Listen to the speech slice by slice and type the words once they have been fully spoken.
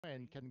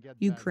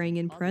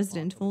Ukrainian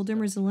President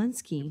Volodymyr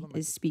Zelensky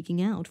is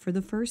speaking out for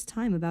the first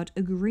time about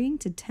agreeing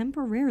to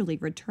temporarily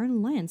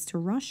return lands to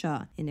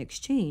Russia in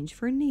exchange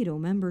for NATO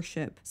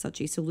membership.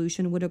 Such a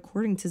solution would,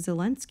 according to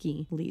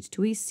Zelensky, lead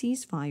to a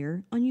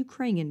ceasefire on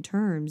Ukrainian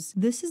terms.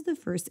 This is the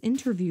first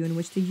interview in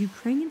which the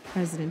Ukrainian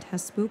president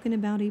has spoken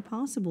about a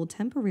possible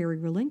temporary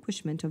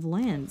relinquishment of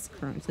lands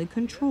currently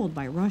controlled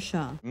by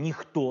Russia.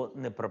 Ніхто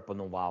не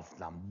пропонував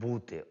нам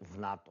бути в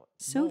НАТО.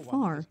 So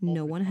far,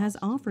 no one has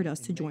offered us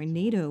to join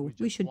NATO.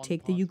 We should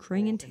take the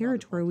Ukrainian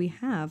territory we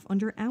have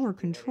under our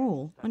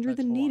control, under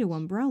the NATO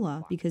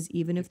umbrella, because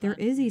even if there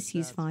is a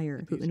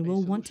ceasefire, Putin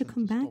will want to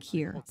come back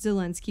here.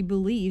 Zelensky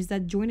believes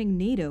that joining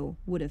NATO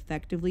would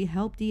effectively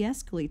help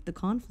de-escalate the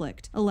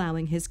conflict,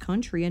 allowing his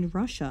country and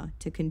Russia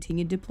to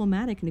continue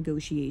diplomatic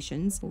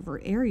negotiations over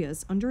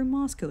areas under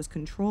Moscow's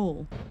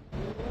control.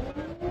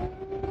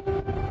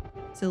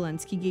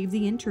 Zelensky gave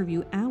the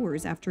interview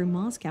hours after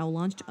Moscow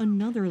launched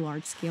another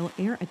large-scale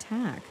air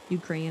attack.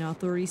 Ukrainian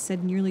authorities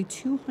said nearly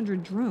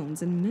 200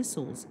 drones and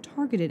missiles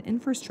targeted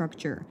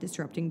infrastructure,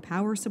 disrupting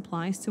power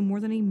supplies to more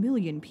than 1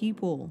 million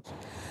people.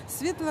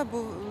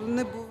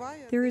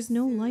 There is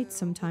no light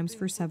sometimes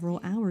for several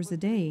hours a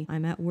day.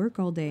 I'm at work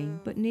all day,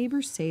 but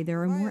neighbors say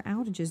there are more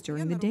outages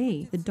during the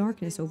day. The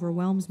darkness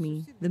overwhelms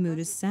me. The mood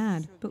is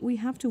sad, but we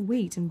have to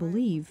wait and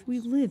believe. We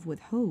live with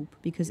hope,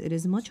 because it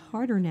is much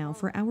harder now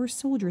for our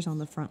soldiers on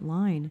the front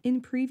line. In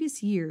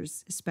previous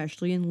years,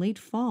 especially in late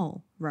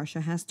fall,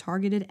 Russia has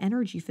targeted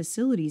energy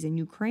facilities in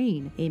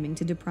Ukraine, aiming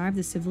to deprive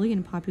the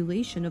civilian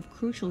population of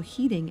crucial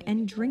heating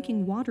and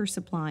drinking water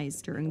supplies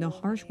during the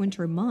harsh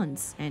winter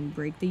months and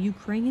break the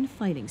Ukrainian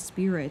fighting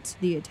spirit.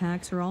 The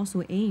attacks are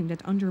also aimed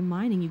at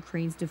undermining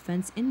Ukraine's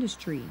defense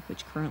industry,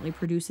 which currently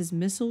produces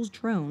missiles,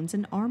 drones,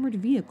 and armored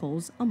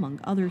vehicles, among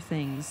other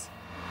things.